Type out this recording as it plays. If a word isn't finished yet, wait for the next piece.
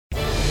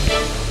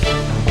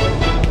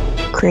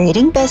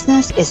Creating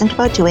business isn't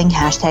about doing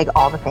hashtag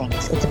all the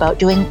things. It's about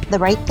doing the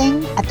right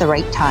thing at the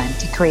right time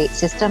to create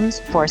systems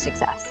for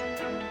success.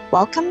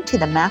 Welcome to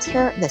the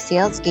Master the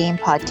Sales Game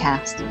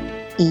podcast.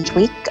 Each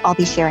week, I'll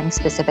be sharing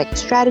specific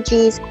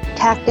strategies,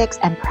 tactics,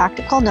 and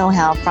practical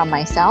know-how from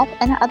myself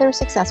and other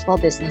successful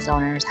business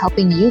owners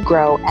helping you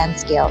grow and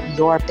scale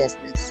your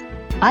business.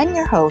 I'm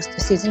your host,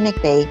 Susan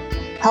McVeigh,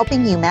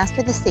 helping you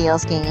master the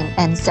sales game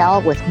and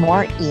sell with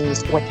more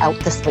ease without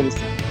the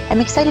sleaze. I'm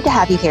excited to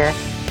have you here.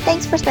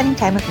 Thanks for spending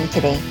time with me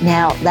today.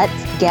 Now,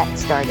 let's get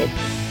started.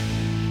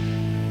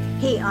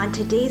 Hey, on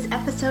today's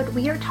episode,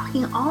 we are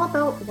talking all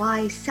about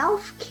why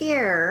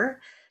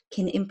self-care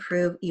can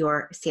improve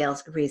your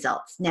sales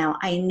results. Now,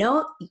 I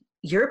know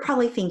you're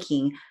probably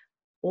thinking,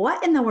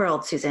 what in the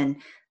world, Susan?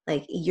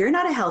 Like, you're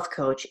not a health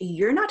coach.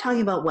 You're not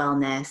talking about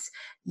wellness.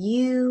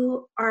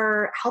 You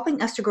are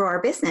helping us to grow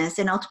our business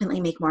and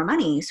ultimately make more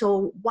money.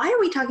 So why are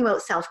we talking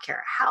about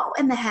self-care? How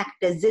in the heck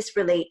does this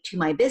relate to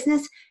my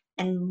business?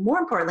 And more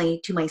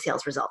importantly, to my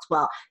sales results?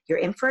 Well, you're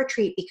in for a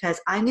treat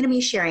because I'm going to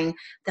be sharing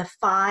the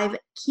 5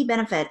 key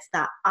benefits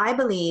that I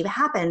believe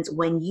happens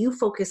when you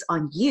focus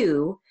on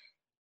you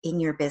in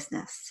your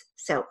business.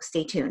 So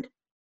stay tuned.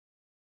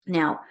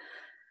 Now,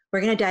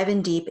 we're going to dive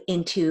in deep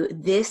into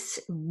this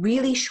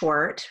really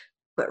short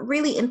but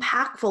really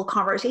impactful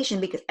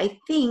conversation because I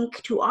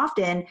think too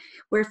often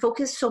we're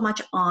focused so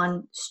much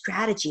on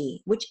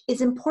strategy, which is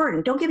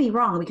important. Don't get me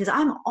wrong, because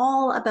I'm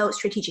all about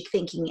strategic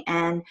thinking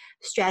and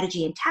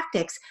strategy and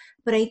tactics,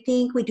 but I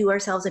think we do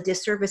ourselves a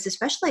disservice,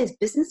 especially as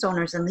business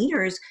owners and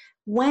leaders,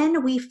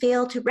 when we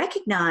fail to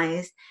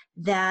recognize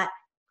that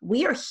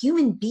we are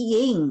human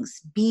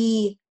beings,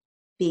 being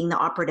the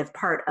operative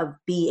part of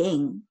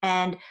being.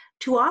 And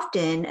too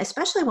often,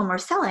 especially when we're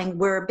selling,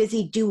 we're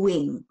busy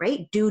doing,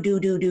 right? Do,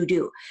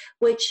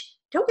 which,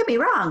 don't get me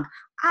wrong,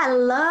 I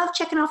love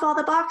checking off all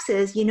the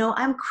boxes. You know,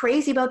 I'm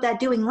crazy about that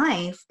doing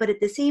life. But at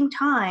the same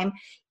time,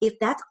 if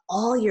that's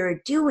all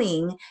you're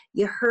doing,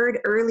 you heard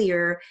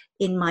earlier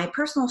in my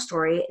personal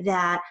story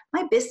that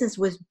my business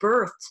was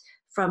birthed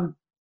from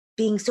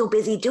being so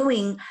busy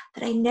doing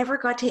that I never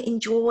got to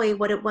enjoy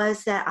what it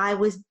was that I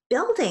was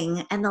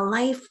building and the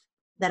life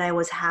that I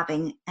was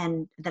having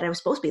and that I was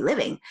supposed to be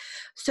living.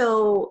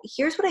 So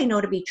here's what I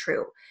know to be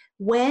true.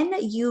 When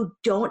you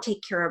don't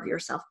take care of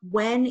yourself,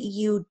 when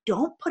you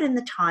don't put in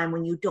the time,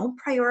 when you don't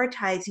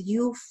prioritize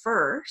you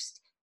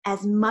first,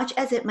 as much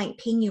as it might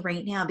pain you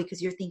right now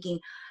because you're thinking,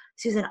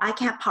 Susan, I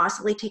can't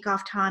possibly take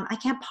off time. I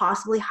can't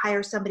possibly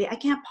hire somebody. I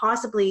can't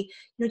possibly,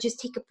 just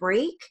take a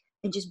break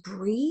and just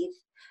breathe.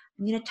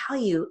 I'm going to tell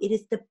you, it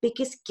is the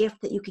biggest gift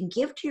that you can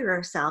give to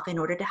yourself in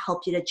order to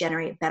help you to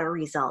generate better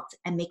results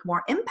and make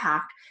more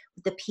impact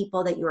with the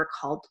people that you are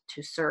called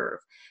to serve.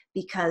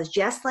 Because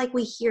just like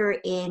we hear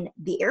in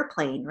the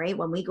airplane, right,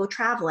 when we go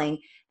traveling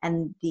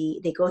and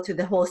they go through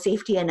the whole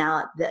safety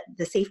the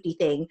safety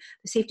thing,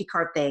 the safety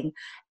card thing,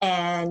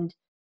 and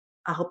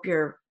I hope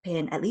you're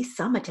paying at least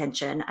some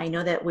attention. I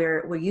know that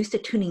we're used to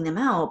tuning them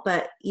out,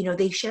 but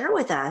they share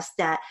with us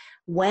that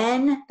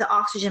when the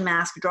oxygen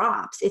mask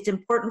drops, it's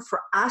important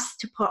for us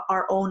to put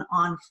our own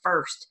on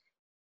first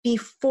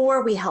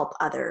before we help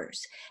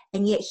others.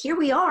 And yet here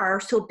we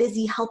are so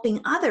busy helping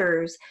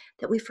others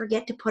that we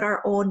forget to put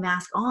our own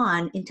mask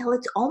on until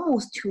it's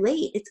almost too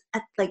late. It's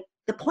at like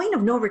the point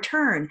of no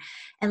return.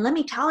 And let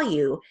me tell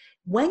you,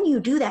 when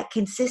you do that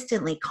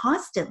consistently,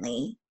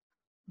 constantly,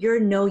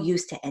 you're no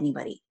use to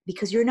anybody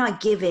because you're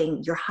not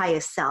giving your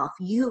highest self.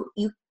 You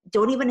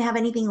don't even have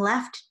anything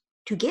left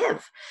to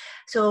give.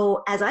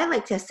 So as I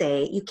like to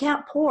say, you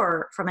can't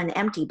pour from an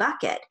empty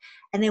bucket.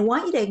 And I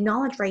want you to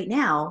acknowledge right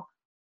now,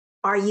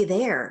 are you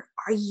there?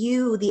 Are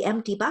you the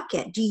empty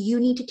bucket? Do you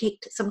need to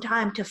take some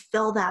time to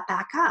fill that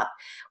back up?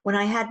 When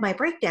I had my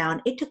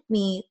breakdown, it took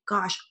me,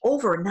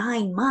 over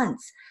 9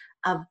 months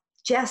of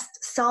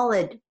just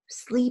solid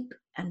sleep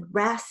and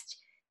rest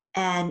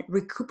and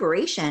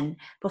recuperation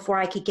before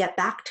I could get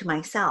back to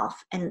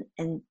myself and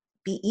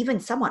be even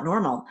somewhat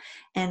normal.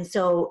 And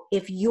so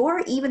if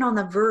you're even on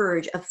the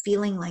verge of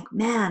feeling like,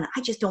 man,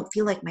 I just don't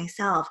feel like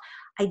myself,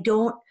 I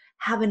don't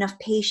have enough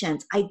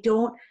patience, I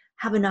don't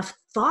have enough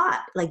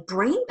thought, like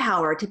brain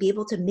power to be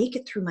able to make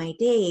it through my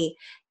day,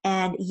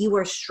 and you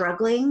are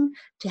struggling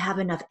to have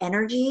enough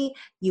energy,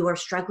 you are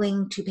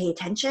struggling to pay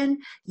attention,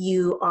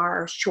 you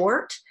are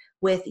short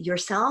with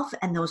yourself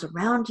and those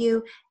around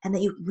you, and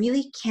that you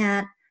really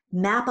can't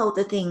map out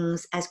the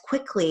things as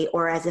quickly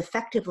or as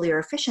effectively or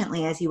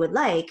efficiently as you would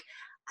like,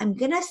 I'm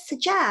going to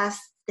suggest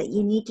that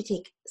you need to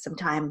take some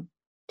time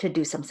to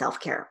do some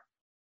self-care.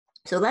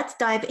 So let's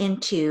dive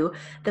into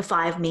the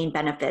 5 main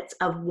benefits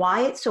of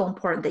why it's so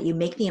important that you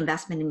make the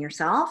investment in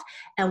yourself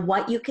and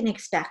what you can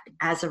expect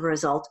as a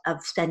result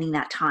of spending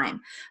that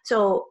time.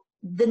 So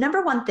the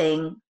number one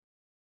thing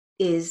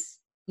is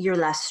you're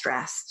less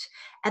stressed.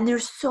 And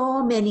there's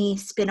so many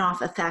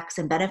spin-off effects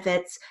and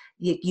benefits.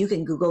 You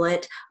can Google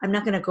it. I'm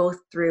not going to go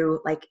through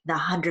like the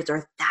hundreds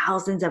or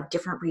thousands of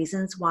different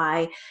reasons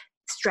why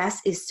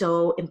stress is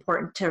so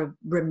important to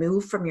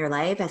remove from your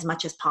life as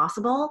much as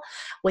possible.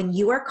 When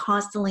you are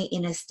constantly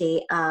in a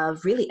state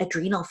of really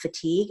adrenal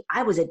fatigue,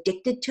 I was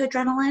addicted to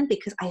adrenaline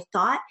because I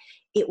thought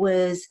it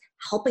was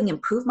helping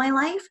improve my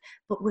life.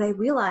 But what I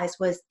realized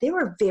was there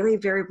were very,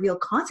 very real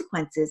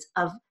consequences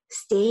of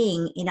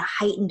staying in a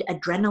heightened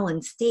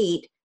adrenaline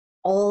state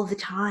all the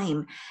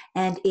time.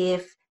 And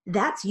if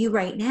that's you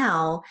right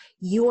now,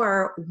 you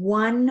are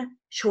one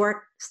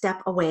short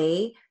step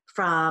away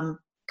from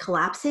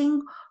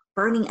collapsing,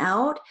 burning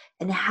out,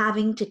 and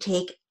having to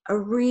take a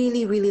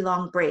really, really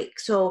long break.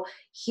 So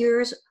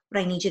here's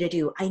what I need you to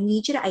do. I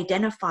need you to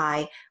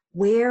identify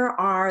where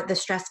are the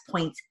stress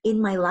points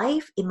in my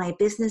life, in my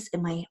business,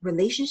 in my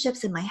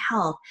relationships, in my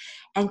health,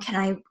 and can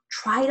I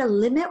try to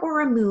limit or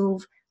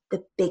remove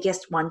the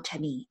biggest one to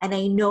me? And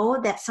I know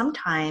that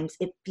sometimes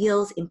it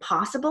feels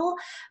impossible,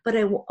 but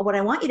what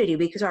I want you to do,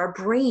 because our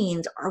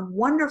brains are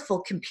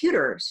wonderful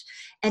computers,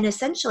 and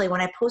essentially when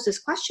I pose this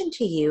question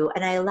to you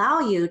and I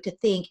allow you to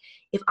think,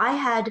 if I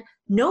had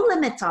no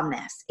limits on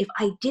this, if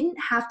I didn't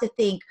have to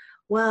think,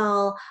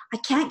 well, I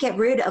can't get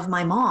rid of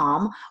my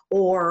mom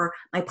or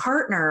my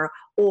partner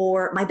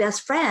or my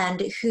best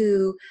friend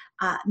who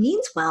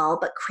means well,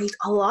 but creates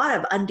a lot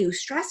of undue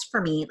stress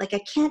for me. Like,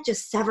 I can't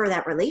just sever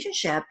that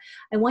relationship.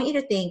 I want you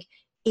to think,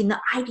 in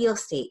the ideal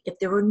state, if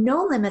there were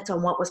no limits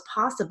on what was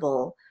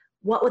possible,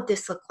 what would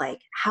this look like?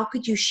 How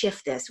could you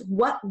shift this?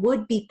 What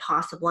would be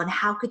possible, and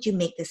how could you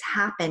make this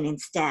happen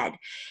instead?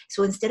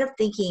 So instead of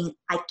thinking,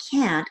 I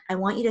can't, I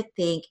want you to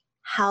think,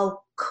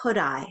 how could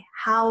I?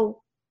 How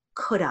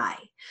could I?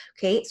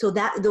 Okay, so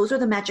those are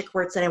the magic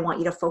words that I want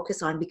you to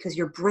focus on, because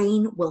your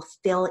brain will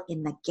fill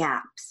in the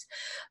gaps.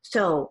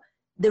 So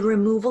the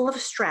removal of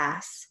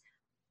stress,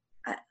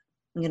 I'm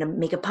going to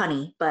make a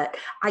punny, but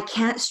I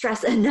can't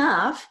stress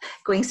enough,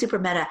 going super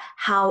meta,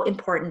 how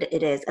important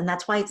it is. And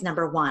that's why it's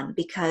number one,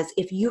 because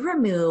if you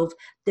remove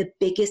the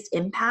biggest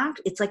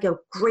impact, it's like a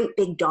great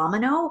big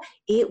domino.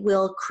 It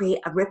will create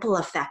a ripple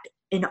effect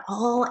in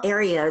all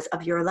areas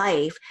of your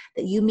life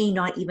that you may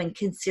not even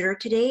consider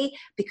today,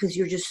 because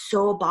you're just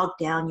so bogged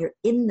down. You're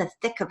in the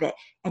thick of it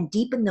and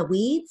deep in the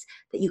weeds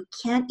that you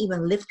can't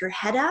even lift your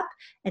head up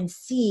and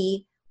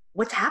see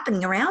what's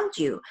happening around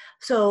you.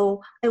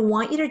 So I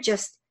want you to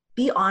just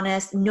be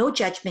honest, no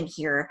judgment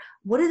here.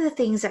 What are the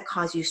things that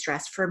cause you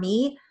stress? For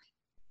me,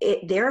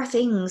 there are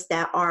things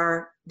that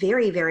are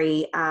very,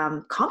 very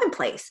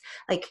commonplace.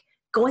 Like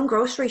going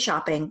grocery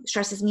shopping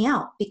stresses me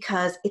out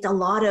because it's a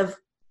lot of,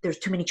 there's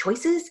too many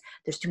choices,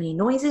 there's too many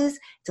noises,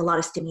 it's a lot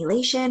of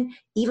stimulation.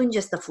 Even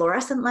just the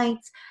fluorescent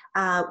lights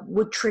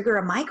would trigger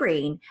a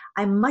migraine.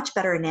 I'm much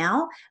better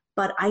now,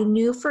 but I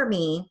knew for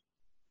me,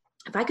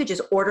 if I could just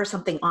order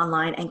something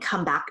online and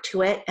come back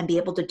to it and be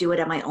able to do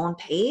it at my own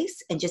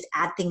pace and just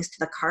add things to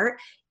the cart,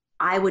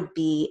 I would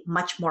be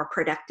much more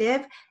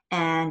productive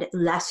and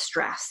less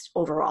stressed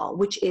overall,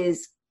 which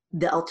is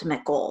the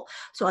ultimate goal.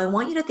 So I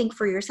want you to think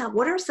for yourself,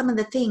 what are some of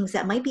the things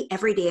that might be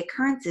everyday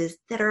occurrences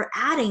that are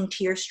adding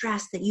to your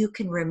stress that you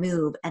can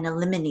remove and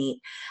eliminate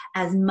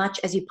as much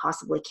as you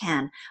possibly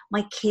can?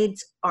 My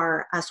kids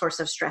are a source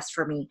of stress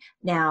for me.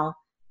 Now,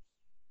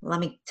 let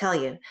me tell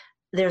you,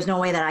 there's no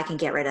way that I can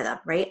get rid of them,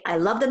 right? I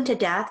love them to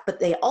death, but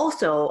they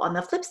also, on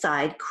the flip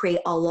side, create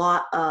a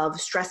lot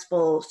of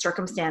stressful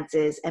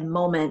circumstances and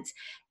moments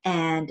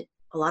and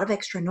a lot of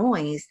extra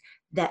noise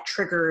that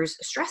triggers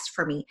stress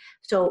for me.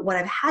 So what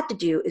I've had to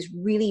do is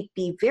really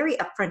be very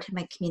upfront in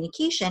my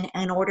communication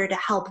in order to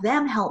help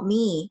them help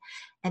me,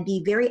 and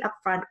be very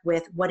upfront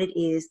with what it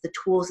is, the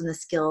tools and the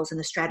skills and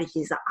the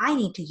strategies that I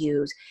need to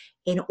use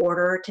in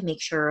order to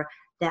make sure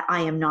that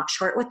I am not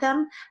short with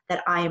them,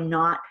 that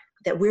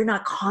we're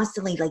not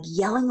constantly like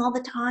yelling all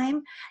the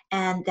time,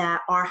 and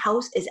that our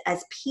house is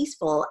as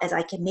peaceful as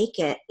I can make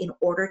it in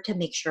order to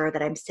make sure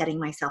that I'm setting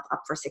myself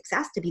up for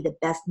success, to be the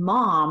best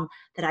mom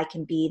that I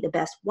can be, the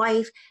best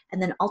wife,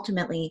 and then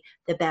ultimately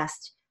the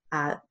best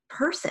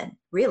person,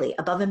 really,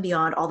 above and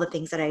beyond all the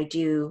things that I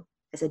do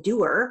as a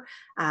doer,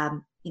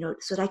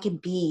 so that I can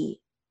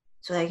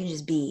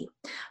just be.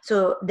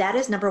 So that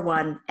is number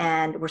one,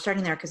 and we're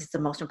starting there because it's the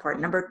most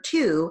important. Number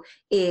two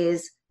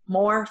is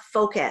more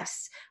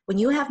focus. When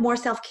you have more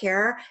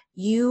self-care,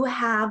 you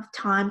have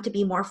time to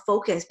be more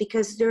focused,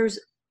 because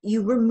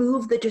you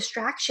remove the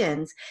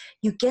distractions,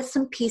 you get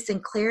some peace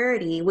and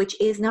clarity, which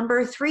is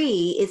number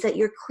three, is that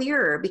you're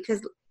clearer.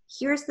 Because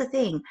here's the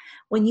thing,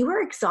 when you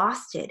are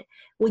exhausted,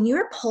 when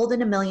you're pulled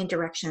in a million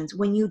directions,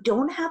 when you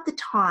don't have the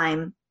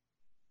time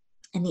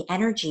and the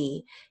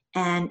energy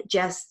and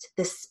just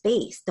the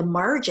space, the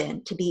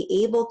margin to be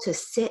able to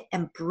sit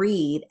and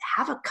breathe,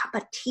 have a cup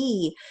of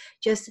tea,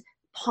 just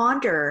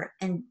ponder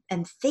and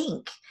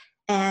think,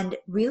 and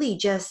really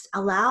just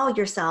allow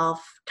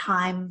yourself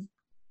time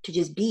to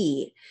just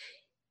be,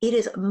 it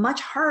is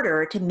much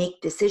harder to make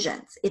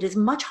decisions. It is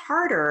much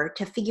harder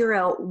to figure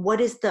out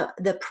what is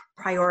the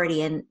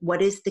priority and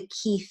what is the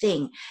key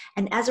thing.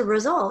 And as a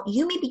result,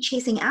 you may be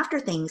chasing after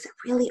things that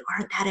really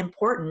aren't that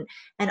important,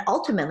 and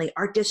ultimately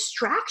are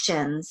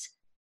distractions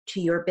to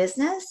your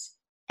business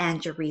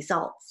and your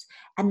results.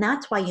 And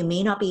that's why you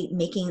may not be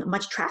making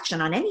much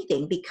traction on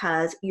anything,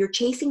 because you're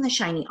chasing the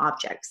shiny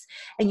objects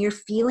and you're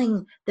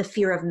feeling the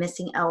fear of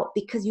missing out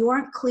because you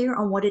aren't clear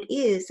on what it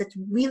is that's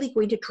really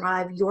going to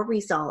drive your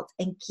results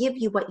and give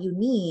you what you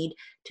need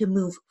to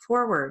move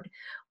forward.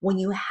 When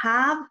you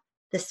have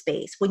the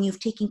space, when you've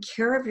taken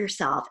care of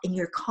yourself and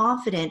you're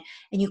confident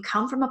and you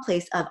come from a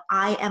place of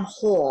I am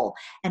whole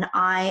and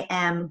I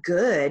am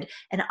good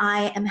and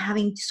I am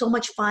having so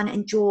much fun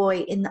and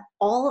joy in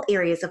all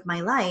areas of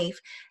my life,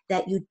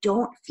 that you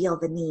don't feel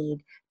the need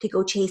to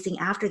go chasing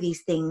after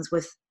these things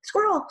with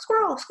squirrel,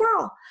 squirrel,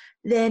 squirrel,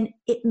 then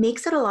it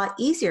makes it a lot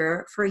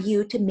easier for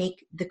you to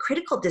make the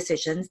critical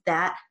decisions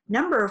that,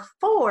 number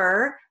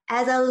 4,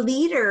 as a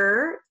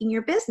leader in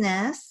your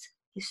business,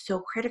 is so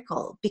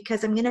critical.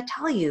 Because I'm going to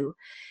tell you,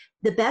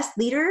 the best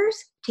leaders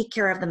take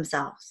care of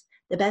themselves.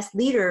 The best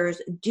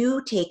leaders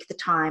do take the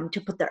time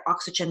to put their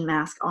oxygen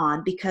mask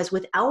on, because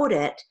without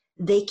it,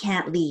 they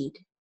can't lead,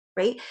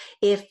 right?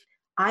 If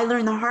I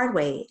learned the hard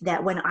way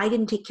that when I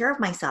didn't take care of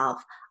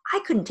myself, I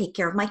couldn't take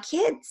care of my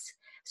kids.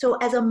 So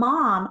as a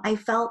mom, I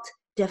felt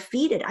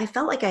defeated. I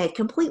felt like I had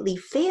completely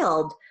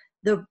failed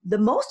the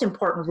most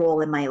important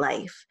role in my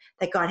life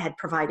that God had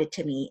provided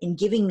to me in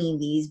giving me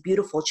these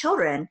beautiful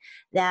children,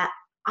 that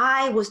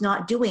I was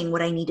not doing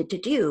what I needed to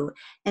do.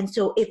 And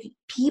so if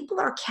people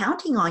are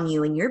counting on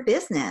you in your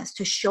business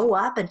to show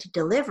up and to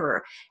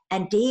deliver,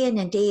 and day in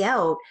and day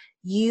out,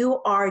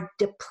 you are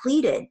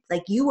depleted,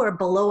 like you are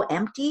below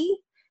empty,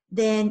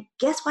 then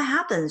guess what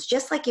happens?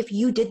 Just like if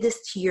you did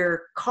this to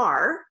your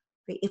car,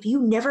 right? If you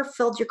never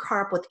filled your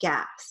car up with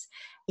gas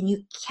and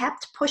you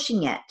kept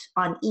pushing it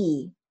on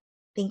E,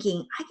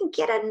 thinking, I can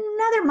get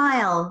another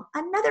mile,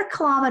 another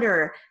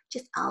kilometer,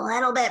 just a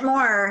little bit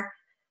more,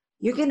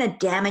 you're going to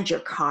damage your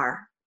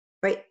car,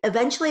 right?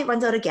 Eventually it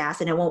runs out of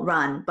gas and it won't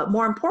run. But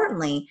more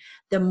importantly,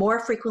 the more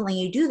frequently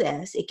you do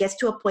this, it gets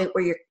to a point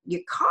where your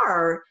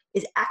car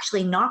is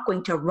actually not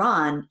going to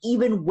run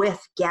even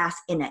with gas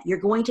in it. You're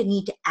going to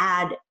need to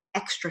add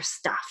extra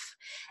stuff.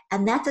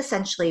 And that's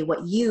essentially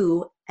what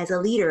you as a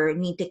leader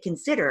need to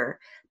consider,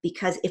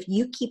 because if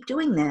you keep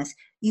doing this,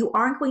 you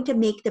aren't going to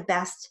make the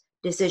best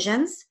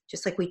decisions,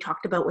 just like we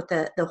talked about with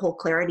the whole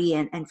clarity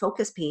and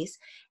focus piece.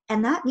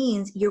 And that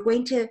means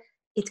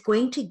it's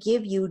going to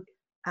give you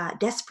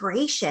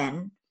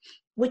desperation,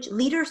 which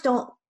leaders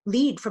don't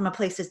lead from a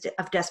place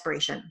of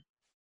desperation.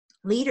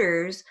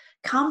 Leaders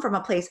come from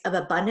a place of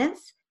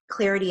abundance,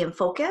 clarity, and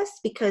focus,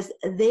 because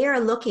they are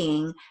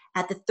looking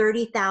at the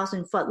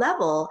 30,000 foot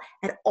level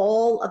at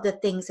all of the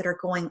things that are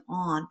going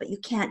on. But you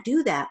can't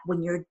do that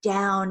when you're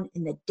down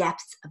in the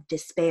depths of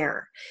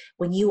despair,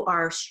 when you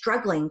are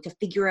struggling to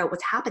figure out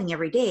what's happening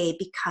every day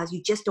because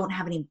you just don't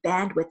have any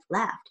bandwidth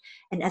left.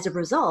 And as a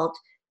result,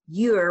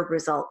 your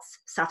results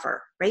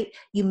suffer, right?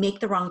 You make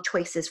the wrong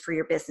choices for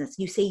your business.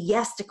 You say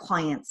yes to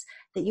clients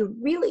that you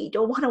really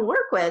don't want to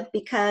work with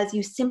because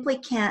you simply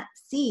can't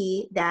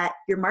see that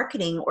your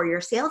marketing or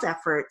your sales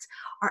efforts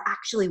are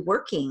actually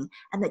working,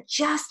 and that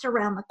just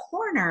around the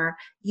corner,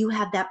 you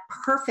have that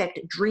perfect,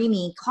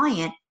 dreamy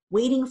client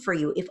waiting for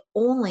you if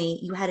only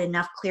you had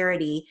enough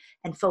clarity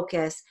and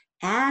focus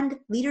and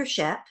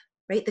leadership,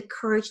 right? The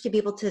courage to be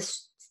able to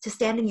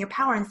stand in your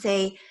power and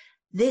say,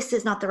 this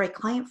is not the right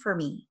client for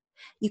me.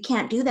 You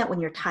can't do that when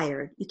you're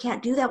tired. You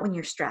can't do that when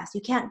you're stressed.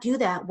 You can't do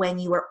that when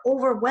you are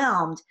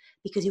overwhelmed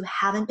because you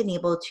haven't been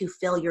able to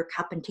fill your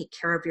cup and take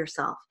care of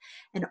yourself.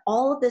 And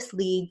all of this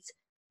leads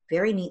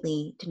very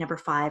neatly to number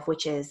 5,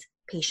 which is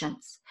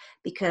patience.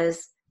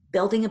 Because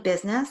building a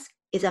business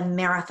is a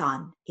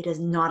marathon. It is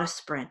not a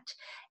sprint.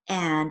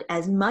 And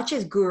as much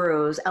as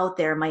gurus out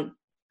there might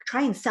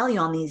try and sell you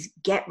on these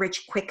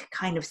get-rich-quick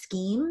kind of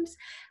schemes,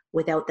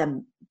 without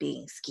them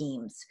being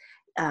schemes,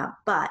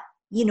 but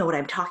you know what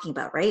I'm talking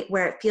about, right?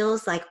 Where it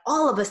feels like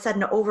all of a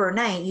sudden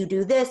overnight you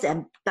do this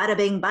and bada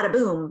bing, bada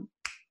boom,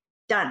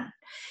 done.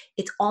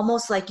 It's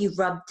almost like you've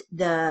rubbed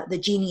the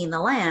genie in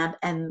the lamp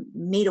and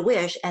made a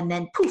wish, and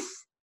then poof,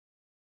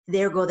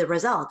 there go the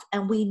results.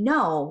 And we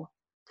know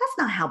that's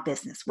not how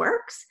business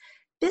works.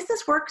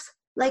 Business works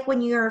like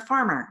when you're a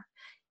farmer.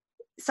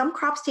 Some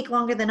crops take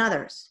longer than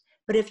others,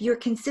 but if you're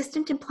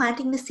consistent in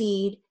planting the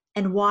seed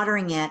and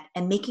watering it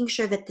and making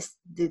sure that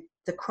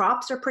the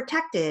crops are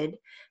protected,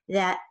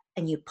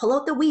 and you pull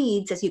out the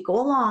weeds as you go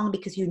along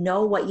because you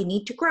know what you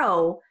need to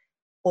grow,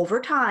 over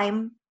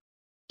time,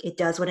 it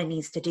does what it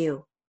needs to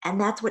do.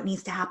 And that's what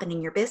needs to happen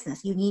in your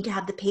business. You need to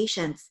have the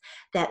patience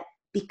that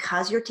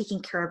because you're taking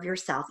care of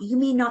yourself, you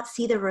may not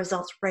see the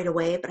results right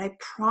away, but I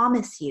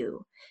promise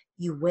you,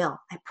 you will.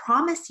 I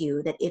promise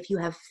you that if you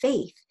have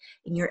faith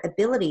in your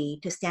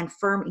ability to stand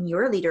firm in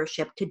your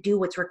leadership, to do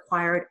what's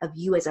required of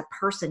you as a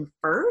person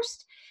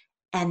first,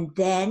 and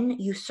then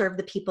you serve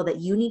the people that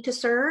you need to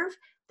serve,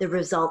 the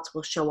results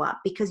will show up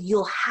because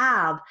you'll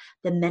have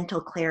the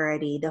mental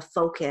clarity, the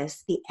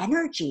focus, the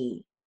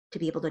energy to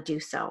be able to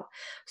do so.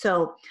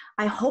 So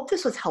I hope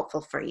this was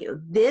helpful for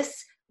you.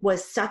 This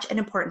was such an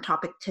important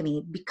topic to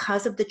me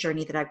because of the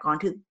journey that I've gone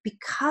to,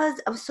 because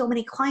of so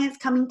many clients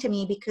coming to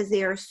me because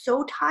they are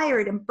so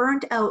tired and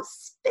burnt out,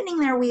 spinning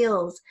their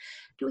wheels,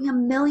 doing a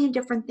million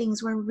different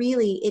things when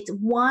really it's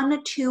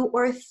 1, 2,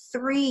 or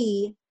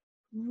 3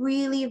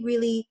 really,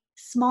 really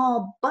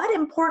small but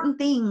important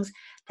things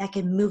that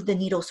can move the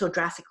needle so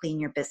drastically in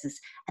your business.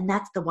 And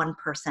that's the 1%.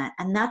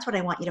 And that's what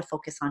I want you to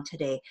focus on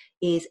today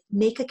is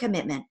make a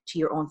commitment to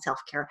your own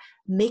self-care.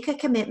 Make a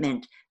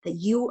commitment that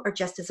you are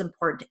just as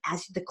important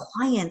as the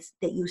clients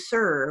that you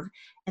serve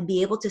and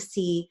be able to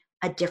see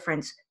a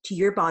difference to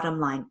your bottom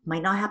line.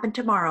 Might not happen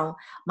tomorrow,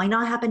 might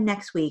not happen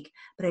next week,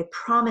 but I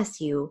promise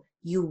you,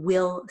 you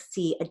will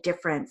see a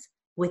difference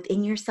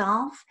within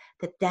yourself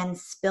that then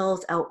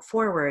spills out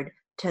forward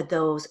to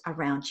those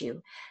around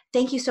you.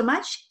 Thank you so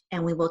much,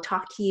 and we will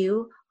talk to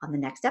you on the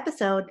next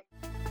episode.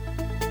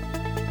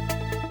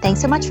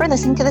 Thanks so much for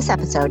listening to this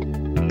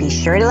episode. Be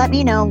sure to let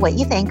me know what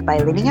you think by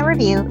leaving a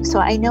review so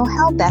I know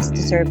how best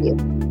to serve you.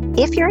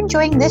 If you're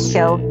enjoying this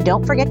show,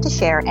 don't forget to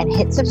share and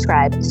hit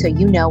subscribe so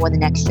you know when the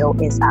next show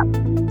is up.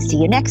 See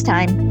you next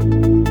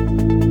time.